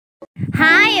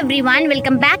Hi everyone,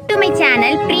 welcome back to my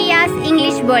channel Priya's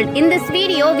English World. In this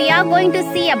video, we are going to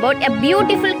see about a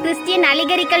beautiful Christian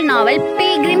allegorical novel,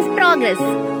 Pilgrim's Progress.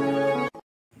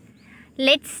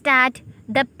 Let's start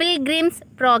The Pilgrim's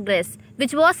Progress,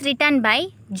 which was written by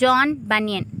John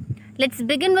Bunyan. Let's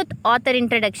begin with author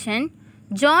introduction.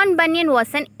 John Bunyan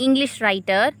was an English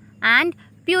writer and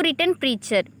Puritan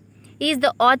preacher. He is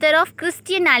the author of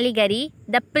Christian allegory,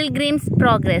 The Pilgrim's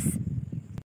Progress.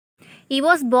 He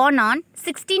was born on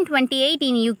 1628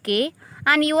 in UK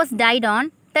and he was died on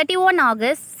 31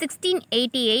 August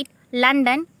 1688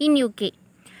 London in UK.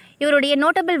 இவருடைய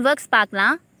notable works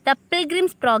பார்க்கலாம். The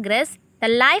Pilgrim's Progress, The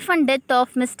Life and Death of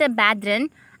Mr. Badron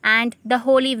and The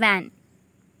Holy Van.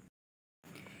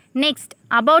 Next,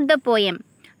 about the poem.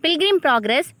 Pilgrim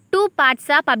Progress 2 parts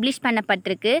publish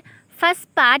பண்ணப்பட்டிருக்கு. First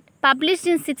part published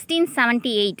in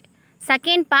 1678.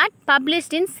 Second part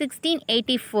published in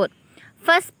 1684.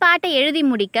 First பார்ட்டை எழுதி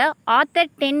முடிக்க author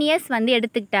 10 years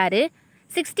எடுத்துக்கிட்டாரு.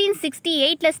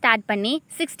 1668 start பண்ணி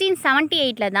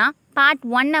 1678 தான் part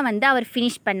 1 அவர்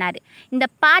finish பண்ணார். இந்த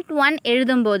part 1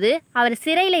 எழுதும்போது அவர்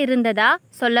சிறையில் இருந்ததா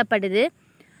சொல்லப்படுது.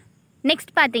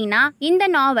 நெக்ஸ்ட் பார்த்தீங்கன்னா இந்த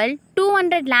நாவல்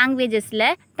 200 லாங்குவேஜஸில்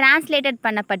டிரான்ஸ்லேட்டட்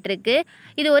பண்ணப்பட்டிருக்கு.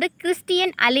 இது ஒரு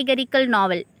Christian allegorical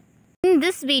novel. In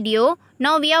this video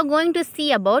now we are going to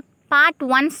see about part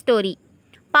 1 story.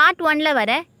 Part 1ல்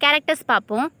வர கேரக்டர்ஸ்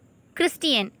பார்ப்போம்.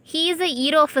 Christian, he is a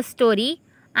hero of a story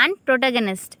and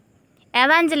protagonist.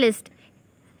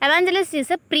 Evangelist is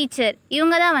a preacher.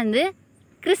 இவங்க தான்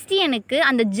கிறிஸ்டியனுக்கு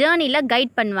அந்த ஜேர்னியில்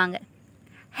guide பண்ணுவாங்க.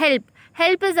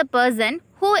 Help is a person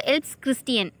who helps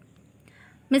Christian.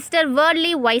 Mr.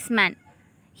 Worldly Wiseman,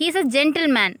 he is a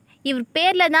gentleman. இவர்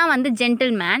பேரில் தான்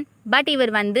gentleman, பட்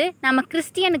இவர் நம்ம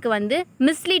கிறிஸ்டியனுக்கு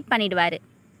மிஸ்லீட் பண்ணிடுவார்.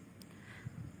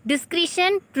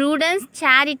 Discretion, prudence,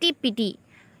 charity, pity.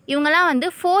 இவங்களாம்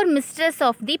 4 mistress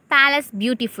of the palace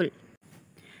beautiful.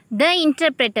 The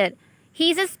interpreter, he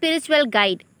is a spiritual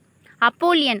guide.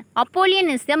 Apollyon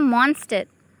is a monster.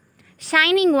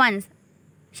 Shining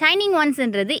ones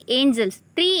என்றது angels,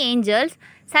 3 angels,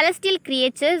 celestial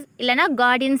creatures இல்லனா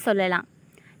guardians சொல்லலாம்.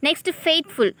 Next,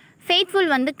 faithful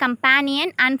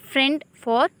companion and friend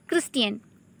for Christian.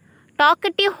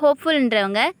 Talkative, hopeful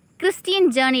என்றவங்க Christian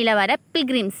journeyல வர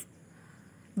pilgrims.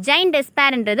 Jain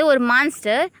டெஸ்பேர்ன்றது ஒரு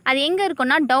monster. அது எங்கே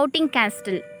இருக்குன்னா doubting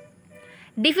castle.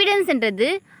 டிஃபிடன்ஸ்ன்றது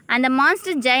அந்த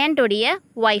monster ஜெயண்டோடைய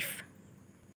wife.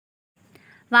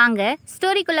 வாங்க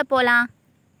ஸ்டோரிக்குள்ளே போகலாம்.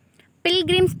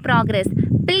 பில்கிரிம்ஸ்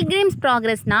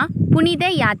ப்ராக்ரஸ்னால் புனித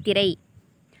யாத்திரை.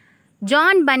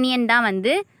 ஜான் பனியன் தான்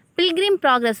பில்கிரிம்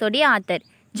ப்ராக்ரஸோடைய ஆத்தர்.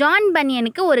 ஜான்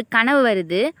பனியனுக்கு ஒரு கனவு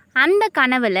வருது. அந்த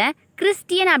கனவில்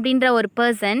கிறிஸ்டியன் அப்படின்ற ஒரு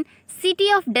பர்சன் சிட்டி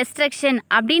ஆஃப் டெஸ்ட்ரக்ஷன்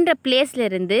அப்படின்ற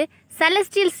பிளேஸ்லேருந்து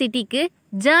செலஸ்டியல் சிட்டிக்கு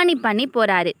ஜேர்னி பண்ணி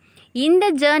போகிறாரு. இந்த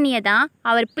ஜேர்னியை தான்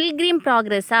அவர் பில்கிரிம்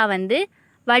ப்ராக்ரஸாக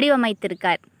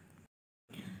வடிவமைத்திருக்கார்.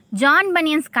 ஜான்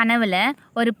பனியன்ஸ் கனவில்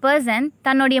ஒரு பர்சன்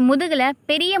தன்னுடைய முதுகில்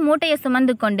பெரிய மூட்டையை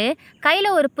சுமந்து கொண்டு கையில்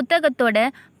ஒரு புத்தகத்தோட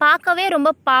பார்க்கவே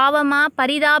ரொம்ப பாவமாக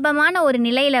பரிதாபமான ஒரு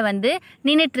நிலையில்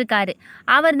நின்றுட்டுருக்காரு.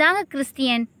 அவர் தாங்க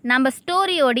கிறிஸ்டியன். நம்ம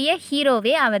ஸ்டோரியோடைய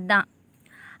ஹீரோவே அவர் தான்.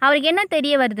 அவருக்கு என்ன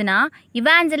தெரிய வருதுன்னா,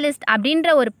 இவாஞ்சலிஸ்ட் அப்படின்ற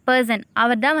ஒரு பர்சன்,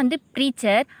 அவர் தான்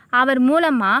ப்ரீச்சர். அவர்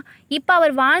மூலமாக இப்போ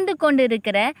அவர் வாழ்ந்து கொண்டு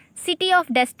இருக்கிற சிட்டி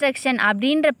ஆஃப் டெஸ்ட்ரக்ஷன்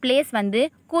அப்படின்ற பிளேஸ்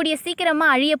கூடிய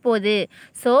சீக்கிரமாக அழிய போகுது.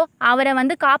 ஸோ அவரை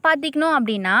காப்பாற்றிக்கணும்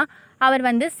அப்படின்னா அவர்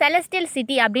செலஸ்டியல்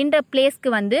சிட்டி அப்படின்ற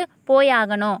பிளேஸ்க்கு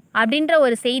போயாகணும் அப்படின்ற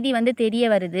ஒரு செய்தி தெரிய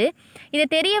வருது. இது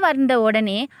தெரிய வந்த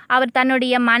உடனே அவர்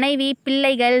தன்னுடைய மனைவி,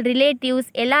 பிள்ளைகள்,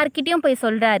 ரிலேட்டிவ்ஸ் எல்லார்கிட்டையும் போய்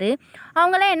சொல்கிறாரு.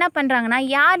 அவங்களாம் என்ன பண்ணுறாங்கன்னா,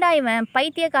 யாரா இவன்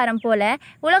பைத்தியக்காரன் போல்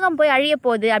உலகம் போய் அழிய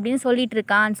போகுது அப்படின்னு சொல்லிட்டு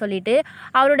இருக்கான்னு சொல்லிட்டு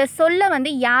அவரோட சொல்ல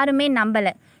யாருமே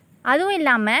நம்பலை. அதுவும்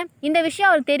இல்லாமல் இந்த விஷயம்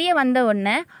அவர் தெரிய வந்த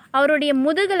உடனே அவருடைய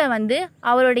முதுகில்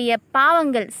அவருடைய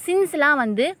பாவங்கள்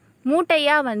சின்ஸ்லாம்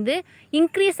மூட்டையாக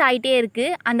இன்க்ரீஸ் ஆகிட்டே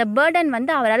இருக்குது. அந்த பேர்டன்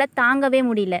அவரால் தாங்கவே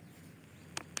முடியல.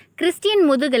 கிறிஸ்டியன்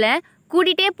முதுகில்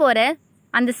கூட்டிகிட்டே போகிற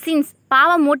அந்த சின்ஸ்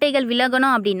பாவ மூட்டைகள்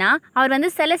விலகணும் அப்படின்னா அவர்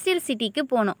செலஸ்டியல் சிட்டிக்கு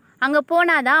போகணும். அங்கே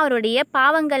போனால் தான் அவருடைய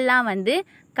பாவங்கள்லாம்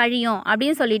கழியும்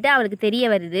அப்படின்னு சொல்லிட்டு அவருக்கு தெரிய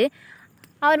வருது.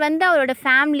 அவர் அவரோட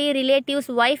ஃபேமிலி,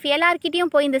 ரிலேட்டிவ்ஸ், ஒய்ஃப்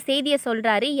எல்லார்கிட்டையும் போய் இந்த செய்தியை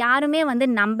சொல்கிறாரு. யாருமே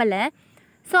நம்பலை.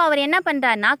 ஸோ அவர் என்ன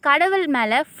பண்ணுறாருனா, கடவுள்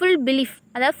மேலே ஃபுல் பிலீஃப்,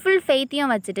 அதாவது ஃபுல்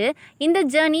ஃபெய்த்தையும் வச்சுட்டு இந்த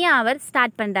ஜேர்னியை அவர்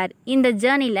ஸ்டார்ட் பண்ணுறாரு. இந்த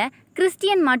ஜேர்னியில்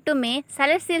கிறிஸ்டியன் மட்டுமே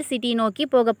செலஸ்டியல் சிட்டி நோக்கி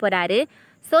போக போகிறாரு.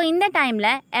 ஸோ இந்த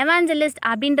டைமில் எவாஞ்சலிஸ்ட்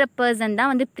அப்படின்ற பர்சன்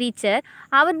தான் ப்ரீச்சர்.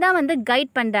 அவர் தான் கைட்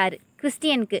பண்ணுறாரு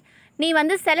கிறிஸ்டியனுக்கு. நீ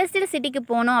செலஸ்டியல் சிட்டிக்கு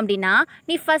போகணும் அப்படின்னா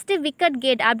நீ ஃபஸ்ட்டு விக்கெட்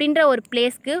கேட் அப்படின்ற ஒரு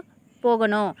பிளேஸ்க்கு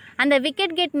போகணும். அந்த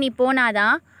விக்கெட் கேட் நீ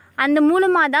போனாதான் அந்த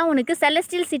மூலமாக தான் உனக்கு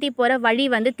செலஸ்டியல் சிட்டி போகிற வழி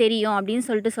தெரியும்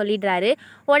அப்படின்னு சொல்லிடுறாரு.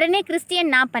 உடனே கிறிஸ்டியன்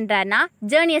என்ன பண்ணுறாருனா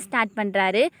ஜேர்னியை ஸ்டார்ட்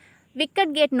பண்ணுறாரு.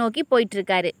 விக்கெட் கேட் நோக்கி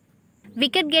போயிட்டுருக்காரு.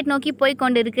 விக்கெட் கேட் நோக்கி போய்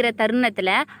கொண்டு இருக்கிற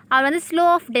தருணத்தில் அவர் வந்து ஸ்லோ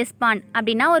ஆஃப் டெஸ்பாண்ட்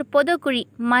அப்படின்னா ஒரு புதக்குழி,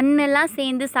 மண்ணெல்லாம்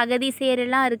சேர்ந்து சகதி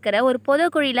சேரெல்லாம் இருக்கிற ஒரு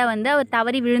புதக்குழியில் வந்து அவர்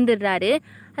தவறி விழுந்துடுறாரு.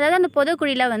 அதாவது அந்த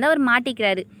புதக்குழியில் வந்து அவர்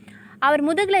மாட்டிக்கிறாரு. அவர்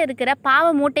முதுகில் இருக்கிற பாவ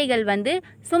மூட்டைகள் வந்து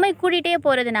சுமை கூட்டிகிட்டே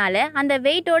போகிறதுனால அந்த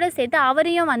வெயிட்டோடு சேர்த்து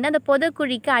அவரையும் வந்து அந்த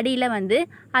புதக்குழிக்கு அடியில் வந்து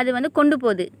அது வந்து கொண்டு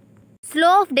போகுது. ஸ்லோ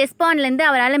ஆஃப் டெஸ்பாண்ட்லேருந்து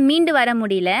அவரால் மீண்டு வர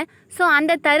முடியல. ஸோ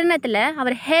அந்த தருணத்தில்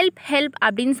அவர் ஹெல்ப் ஹெல்ப்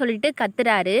அப்படின்னு சொல்லிட்டு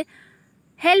கத்துறாரு.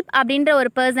 ஹெல்ப் அப்படின்ற ஒரு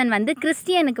பர்சன் வந்து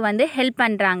கிறிஸ்டியனுக்கு வந்து ஹெல்ப்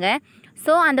பண்ணுறாங்க.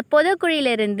 ஸோ அந்த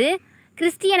புதக்குழியிலிருந்து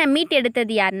கிறிஸ்டியனை மீட்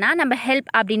எடுத்தது யாருன்னா நம்ம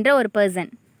ஹெல்ப் அப்படின்ற ஒரு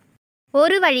பர்சன்.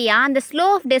 ஒரு வழியாக அந்த ஸ்லோ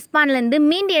ஆஃப் டெஸ்பாண்ட்லேருந்து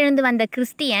மீண்டு எழுந்து வந்த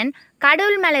கிறிஸ்டியன்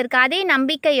கடவுள் மேலே இருக்க அதே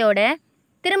நம்பிக்கையோட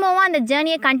திரும்பவும் அந்த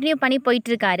ஜேர்னியை கண்டினியூ பண்ணி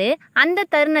போயிட்டுருக்காரு. அந்த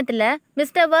தருணத்தில்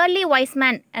மிஸ்டர் வேர்லி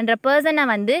வைஸ்மேன் என்ற பர்சனை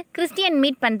வந்து கிறிஸ்டியன்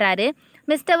மீட் பண்ணுறாரு.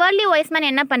 மிஸ்டர் வேர்லி வைஸ்மேன்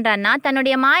என்ன பண்ணுறாருன்னா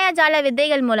தன்னுடைய மாயாஜால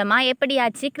வித்தைகள் மூலமாக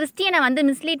எப்படியாச்சு கிறிஸ்டியனை வந்து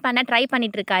மிஸ்லீட் பண்ண ட்ரை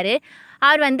பண்ணிகிட்ருக்காரு.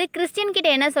 அவர் வந்து கிறிஸ்டியன் கிட்ட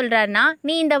என்ன சொல்கிறாருன்னா,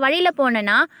 நீ இந்த வழியில்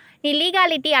போனனா நீ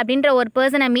லீகாலிட்டி அப்படின்ற ஒரு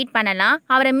பர்சனை மீட் பண்ணலாம்.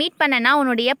 அவரை மீட் பண்ணனா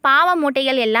உன்னுடைய பாவ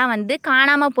மூட்டைகள் எல்லாம் வந்து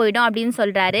காணாமல் போயிடும் அப்படின்னு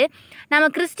சொல்கிறாரு. நம்ம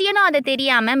கிறிஸ்டியனும் அதை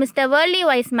தெரியாமல் மிஸ்டர் வேர்லி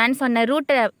வைஸ்மேன் சொன்ன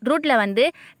ரூட்டில் வந்து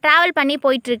ட்ராவல் பண்ணி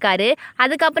போயிட்டுருக்காரு.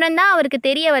 அதுக்கப்புறம் தான் அவருக்கு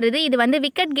தெரிய வருது இது வந்து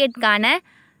விக்கெட் கேட்கான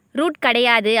ரூட்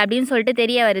கிடையாது அப்படின்னு சொல்லிட்டு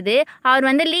தெரிய வருது. அவர்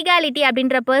வந்து லீகாலிட்டி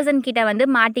அப்படின்ற பர்சன் கிட்ட வந்து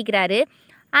மாட்டிக்கிறாரு.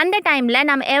 அந்த டைமில்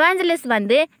நம்ம எவாஞ்சலிஸ்ட்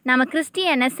வந்து நம்ம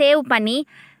கிறிஸ்டியனை சேவ் பண்ணி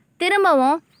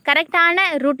திரும்பவும் கரெக்டான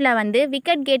ரூட்டில் வந்து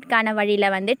விக்கெட் கேட்கான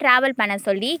வழியில் வந்து ட்ராவல் பண்ண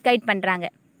சொல்லி கைட் பண்ணுறாங்க.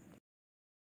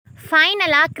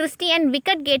 ஃபைனலாக கிறிஸ்டியன்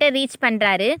விக்கெட் கேட்டை ரீச்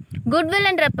பண்ணுறாரு.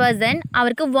 குட்வில்ன்ற பர்சன்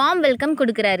அவருக்கு வார்ம் வெல்கம்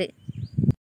கொடுக்குறாரு.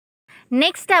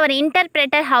 நெக்ஸ்ட் அவர்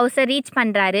இன்டர்பிரேட்டர் ஹவுஸை ரீச்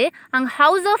பண்ணுறாரு. அங்கே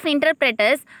ஹவுஸ் ஆஃப்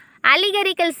இன்டர்பிரேட்டர்ஸ்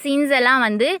அலிகரிக்கல் சீன்ஸ் எல்லாம்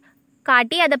வந்து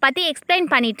காட்டி அதை பற்றி எக்ஸ்பிளைன்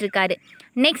பண்ணிகிட்ருக்காரு.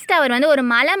 நெக்ஸ்ட் அவர் வந்து ஒரு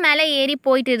மலை மேலே ஏறி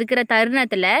போயிட்டு இருக்கிற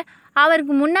தருணத்தில்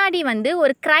அவருக்கு முன்னாடி வந்து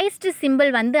ஒரு கிரைஸ்ட் சிம்பிள்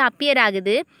வந்து அப்பியர்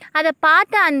ஆகுது. அதை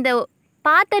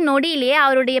பார்த்த நொடியிலேயே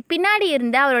அவருடைய பின்னாடி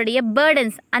இருந்த அவருடைய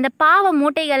பேர்டன்ஸ் அந்த பாவ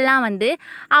மூட்டைகள்லாம் வந்து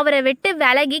அவரை விட்டு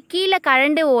விலகி கீழே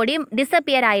கழண்டு ஓடி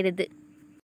டிஸப்பியர் ஆயிடுது.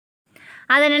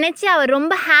 அதை நினச்சி அவர்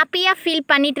ரொம்ப ஹாப்பியாக ஃபீல்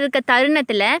பண்ணிட்டு இருக்க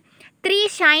தருணத்தில் 3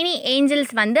 ஷைனி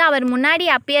ஏஞ்சல்ஸ் வந்து அவர் முன்னாடி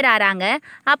அப்பியர்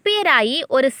ஆகி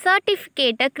ஒரு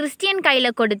சர்டிஃபிகேட்டை கிறிஸ்டியன்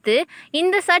கையில் கொடுத்து,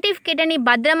 இந்த சர்டிஃபிகேட்டை நீ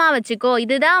பத்திரமா வச்சுக்கோ,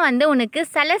 இதுதான் வந்து உனக்கு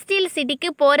செலஸ்டியல் சிட்டிக்கு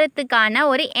போகிறதுக்கான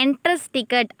ஒரு என்ட்ரன்ஸ்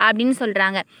டிக்கெட் அப்படின்னு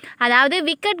சொல்கிறாங்க. அதாவது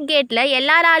விக்கெட் கேட்டில்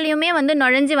எல்லாராலையுமே வந்து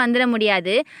நுழைஞ்சு வந்துட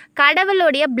முடியாது.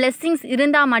 கடவுளுடைய பிளெஸ்ஸிங்ஸ்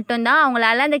இருந்தால் மட்டும்தான்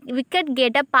அவங்களால அந்த விக்கெட்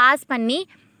கேட்டை பாஸ் பண்ணி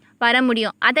வர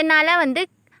முடியும். அதனால் வந்து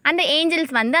அந்த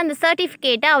ஏஞ்சல்ஸ் வந்து அந்த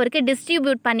சர்டிஃபிகேட்டை அவருக்கு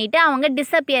டிஸ்ட்ரிபியூட் பண்ணிவிட்டு அவங்க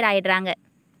டிஸப்பியர் ஆகிடுறாங்க.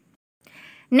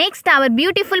 நெக்ஸ்ட் அவர்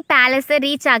பியூட்டிஃபுல் பேலஸை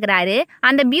ரீச் ஆகுறாரு.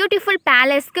 அந்த பியூட்டிஃபுல்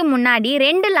பேலஸ்க்கு முன்னாடி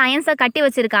 2 லயன்ஸை கட்டி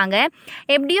வச்சுருக்காங்க.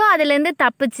 எப்படியோ அதுலேருந்து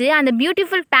தப்பிச்சு அந்த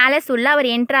பியூட்டிஃபுல் பேலஸ் உள்ள அவர்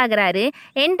என்ட்ராகிறாரு.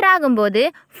 என்ட்ராகும்போது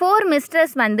 4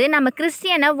 மிஸ்ட்ரஸ் வந்து நம்ம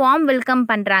கிறிஸ்டியனை வார்ம் வெல்கம்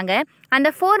பண்ணுறாங்க.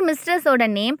 அந்த 4 மிஸ்ட்ரஸோட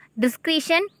name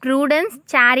டிஸ்க்ரிஷன், prudence,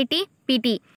 charity,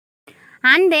 PT.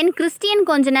 And then Christian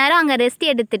கொஞ்ச நேரம் அங்கே ரெஸ்ட்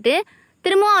எடுத்துட்டு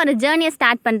திரும்பவும் அவர் ஜேர்னியை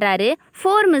ஸ்டார்ட் பண்ணுறாரு.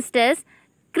 4 மிஸ்டர்ஸ்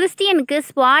கிறிஸ்டியனுக்கு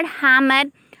ஸ்வாட், ஹேமர்,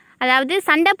 அதாவது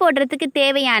சண்டை போடுறதுக்கு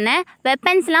தேவையான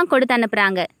வெப்பன்ஸ்லாம் கொடுத்து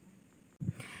அனுப்புகிறாங்க.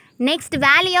 நெக்ஸ்ட்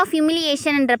வேலி ஆஃப்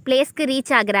ஹியூமிலியேஷன் என்ற பிளேஸ்க்கு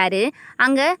ரீச் ஆகுறாரு.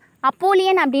 அங்கே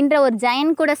அப்போலியன் அப்படின்ற ஒரு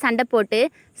ஜெயண்ட் கூட சண்டை போட்டு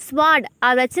ஸ்வாட்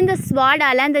அவர் வச்சிருந்த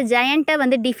ஸ்வாடால் அந்த ஜெயண்ட்டை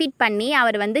வந்து டிஃபீட் பண்ணி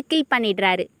அவர் வந்து கில்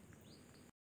பண்ணிடுறாரு.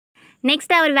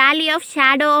 நெக்ஸ்ட் அவர் வேலி ஆஃப்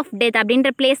ஷேடோ ஆஃப் டெத் அப்படின்ற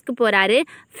பிளேஸ்க்கு போகிறாரு.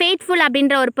 ஃபேட்ஃபுல்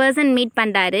அப்படின்ற ஒரு பர்சன் மீட்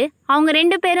பண்ணுறாரு. அவங்க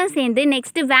 2 பேரும் சேர்ந்து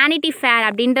நெக்ஸ்ட்டு வேனிட்டி ஃபேர்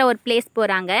அப்படின்ற ஒரு பிளேஸ்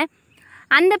போகிறாங்க.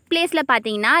 அந்த பிளேஸில்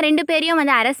பார்த்தீங்கன்னா 2 பேரையும்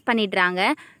வந்து அரெஸ்ட் பண்ணிடுறாங்க.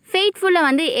 ஃபேட்ஃபுல்லை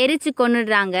வந்து எரிச்சு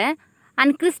கொன்னுடுறாங்க.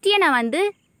 அண்ட் கிறிஸ்டியனை வந்து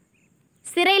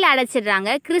சிறையில்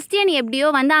அடைச்சிடுறாங்க. கிறிஸ்டியன் எப்படியோ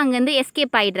வந்து அங்கேருந்து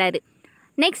எஸ்கேப் ஆகிடுறாரு.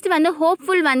 நெக்ஸ்ட் வந்து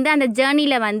ஹோப்ஃபுல் வந்து அந்த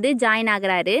ஜேர்னியில் வந்து ஜாயின்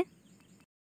ஆகுறாரு.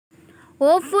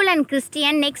 ஹோப்ஃபுல் அண்ட்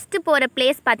கிறிஸ்டியன் நெக்ஸ்ட் போகிற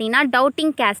பிளேஸ் பார்த்தீங்கன்னா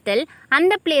டவுட்டிங் கேஸ்டல்.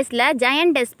 அந்த பிளேஸில்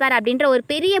ஜெயண்ட் டெஸ்பர் அப்படின்ற ஒரு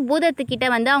பெரிய பூதத்துக்கிட்ட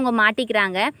வந்து அவங்க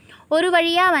மாட்டிக்கிறாங்க. ஒரு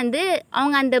வழியாக வந்து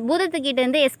அவங்க அந்த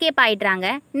பூதத்துக்கிட்டேருந்து எஸ்கேப் ஆகிடுறாங்க.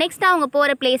 நெக்ஸ்ட் அவங்க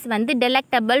போகிற பிளேஸ் வந்து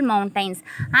டெலக்டபிள் மவுண்டைன்ஸ்.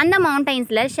 அந்த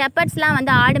மவுண்டைன்ஸில் ஷெப்பர்ட்ஸ்லாம்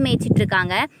வந்து ஆடு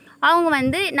மேய்ச்சிட்ருக்காங்க. அவங்க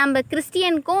வந்து நம்ம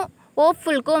கிறிஸ்டியனுக்கும்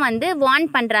ஹோப்ஃபுல்க்கும் வந்து வார்ன்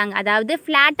பண்ணுறாங்க. அதாவது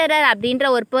ஃப்ளாட்டரர் அப்படின்ற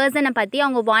ஒரு பர்சனை பற்றி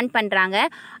அவங்க வார்ன் பண்ணுறாங்க.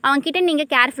 அவங்கக்கிட்ட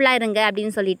நீங்கள் கேர்ஃபுல்லாக இருங்க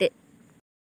அப்படின்னு சொல்லிட்டு.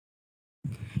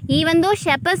 ஈவன் தோ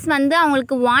ஷெப்பர்ஸ் வந்து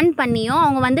அவங்களுக்கு வார்ன் பண்ணியும்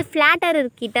அவங்க வந்து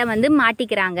ஃப்ளாட்டர்கிட்ட வந்து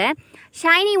மாட்டிக்கிறாங்க.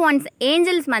 ஷைனி ஒன்ஸ்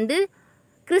ஏஞ்சல்ஸ் வந்து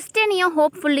கிறிஸ்டியனையும்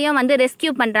ஹோப்ஃபுல்லையும் வந்து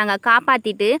ரெஸ்கியூ பண்ணுறாங்க,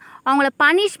 காப்பாற்றிட்டு அவங்கள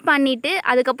பனிஷ் பண்ணிவிட்டு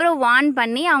அதுக்கப்புறம் வார்ன்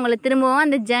பண்ணி அவங்கள திரும்பவும்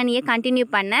அந்த ஜேர்னியை கண்டினியூ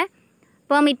பண்ண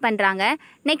பெர்மிட் பண்ணுறாங்க.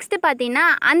 நெக்ஸ்ட்டு பார்த்தீங்கன்னா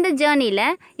அந்த ஜேர்னியில்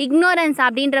இக்னோரன்ஸ்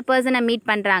அப்படின்ற பர்சனை மீட்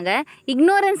பண்ணுறாங்க.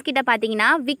 இக்னோரன்ஸ் கிட்ட பார்த்தீங்கன்னா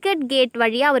விக்கெட் கேட்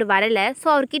வழியாக அவர் வரலை. ஸோ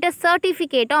அவர்கிட்ட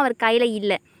சர்டிஃபிகேட்டும் அவர் கையில்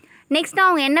இல்லை. நெக்ஸ்ட்டு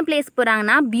அவங்க என்ன பிளேஸ்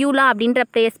போகிறாங்கன்னா பியூலா அப்படின்ற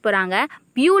பிளேஸ் போகிறாங்க.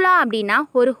 பியூலா அப்படின்னா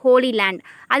ஒரு ஹோலி லேண்ட்.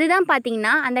 அதுதான்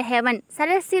பார்த்தீங்கன்னா அந்த ஹெவன்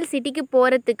செலஸ்டியல் சிட்டிக்கு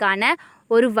போகிறதுக்கான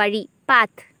ஒரு வழி,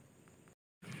 பாத்.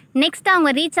 நெக்ஸ்ட்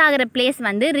அவங்க ரீச் ஆகிற பிளேஸ்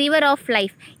வந்து ரிவர் ஆஃப்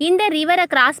லைஃப். இந்த ரிவரை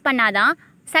கிராஸ் பண்ணாதான்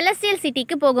செலஸ்டியல்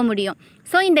சிட்டிக்கு போக முடியும்.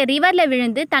 ஸோ இந்த ரிவரில்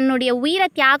விழுந்து தன்னுடைய உயிரை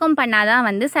தியாகம் பண்ணாதான்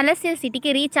வந்து செலஸ்டியல்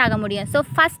சிட்டிக்கு ரீச் ஆக முடியும். ஸோ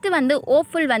ஃபஸ்ட்டு வந்து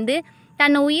ஓஃபுல் வந்து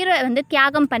தன் உயிரை வந்து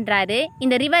தியாகம் பண்ணுறாரு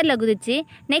இந்த ரிவரில் குதிச்சு.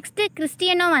 நெக்ஸ்ட்டு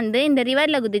கிறிஸ்டியனும் வந்து இந்த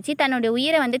ரிவரில் குதிச்சு தன்னுடைய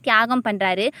உயிரை வந்து தியாகம்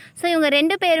பண்ணுறாரு. ஸோ இவங்க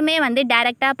 2 பேருமே வந்து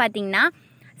டைரெக்டாக பார்த்திங்கன்னா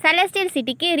செலஸ்டியல்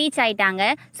சிட்டிக்கு ரீச் ஆகிட்டாங்க.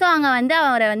 ஸோ அங்கே வந்து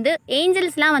அவரை வந்து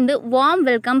ஏஞ்சல்ஸ்லாம் வந்து வார்ம்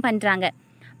வெல்கம் பண்ணுறாங்க.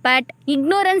 பட்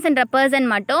இக்னோரன்ஸ் என்ற பர்சன்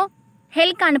மட்டும்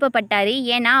ஹெல்க்கு அனுப்பப்பட்டார்.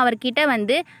 ஏன்னா அவர்கிட்ட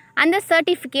வந்து அந்த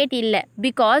சர்டிஃபிகேட் இல்லை.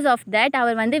 பிகாஸ் ஆஃப் தட்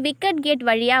அவர் வந்து விக்கெட் கேட்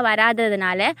வழியாக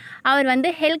வராததுனால அவர் வந்து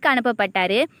ஹெல்க்கு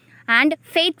அனுப்பப்பட்டார். அண்ட்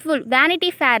ஃபெய்த்ஃபுல் வேனிட்டி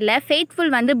ஃபேரில்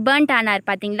ஃபெய்த்ஃபுல் வந்து பர்ன்ட் ஆனார்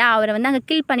பார்த்தீங்களா. அவரை வந்து அங்கே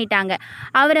கில் பண்ணிட்டாங்க.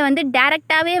 அவரை வந்து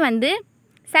டைரெக்டாகவே வந்து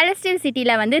செலஸ்டியல்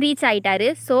சிட்டியில் வந்து ரீச் ஆகிட்டார்.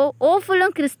 ஸோ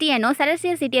ஓஃபுல்லும் கிறிஸ்டியனும்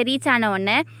செலஸ்டியல் சிட்டியை ரீச் ஆன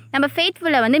உடனே நம்ம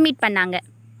ஃபெய்த்ஃபுல்லை வந்து மீட் பண்ணாங்க.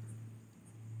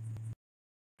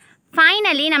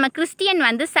 ஃபைனலி நம்ம கிறிஸ்டியன்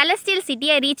வந்து செலஸ்டியல்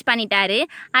சிட்டியை ரீச் பண்ணிட்டாரு.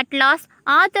 அட் லாஸ்ட்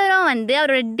ஆத்தரும் வந்து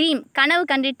அவரோட ட்ரீம் கனவு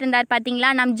கண்டுட்டு இருந்தார் பார்த்தீங்களா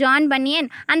நம்ம ஜான் பன்னியன்.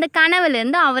 அந்த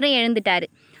கனவுலேருந்து அவரும் எழுந்துட்டார்.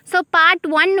 ஸோ பார்ட்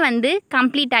 1 வந்து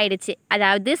கம்ப்ளீட் ஆகிடுச்சு.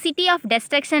 அதாவது சிட்டி ஆஃப்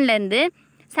டெஸ்ட்ரக்ஷன்லேருந்து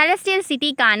செலஸ்டியல்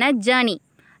சிட்டிக்கான ஜேர்னி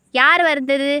யார்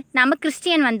வந்தது? நம்ம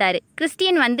கிறிஸ்டியன் வந்தார்.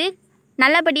 கிறிஸ்டியன் வந்து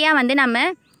நல்லபடியாக வந்து நம்ம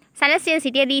செலஸ்டியல்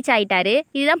சிட்டியை ரீச் ஆகிட்டாரு.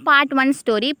 இதுதான் பார்ட் 1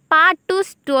 ஸ்டோரி. பார்ட் 2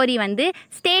 ஸ்டோரி வந்து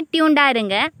ஸ்டே டியூன்டாக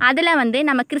இருங்க. அதில் வந்து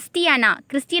நம்ம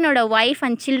கிறிஸ்டியனோட ஒய்ஃப்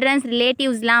அண்ட் சில்ட்ரன்ஸ்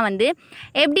ரிலேட்டிவ்ஸ்லாம் வந்து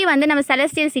எப்படி வந்து நம்ம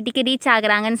செலஸ்டியல் சிட்டிக்கு ரீச்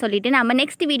ஆகுறாங்கன்னு சொல்லிட்டு நம்ம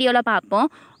நெக்ஸ்ட் வீடியோவில் பார்ப்போம்.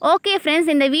 ஓகே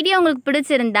ஃப்ரெண்ட்ஸ், இந்த வீடியோ உங்களுக்கு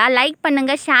பிடிச்சிருந்தா லைக்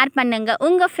பண்ணுங்கள், ஷேர் பண்ணுங்கள்,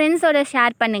 உங்கள் ஃப்ரெண்ட்ஸோட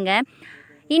ஷேர் பண்ணுங்கள்.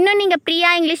 இன்னும் நீங்கள்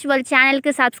பிரியா இங்கிலீஷ் வேர்ல்ட்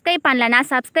சேனலுக்கு சப்ஸ்கிரைப் பண்ணலன்னா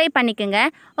சப்ஸ்கிரைப் பண்ணிக்கோங்க.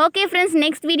 ஓகே ஃப்ரெண்ட்ஸ்,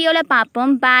 நெக்ஸ்ட் வீடியோவில்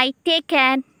பார்ப்போம். பாய், டேக்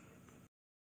கேர்.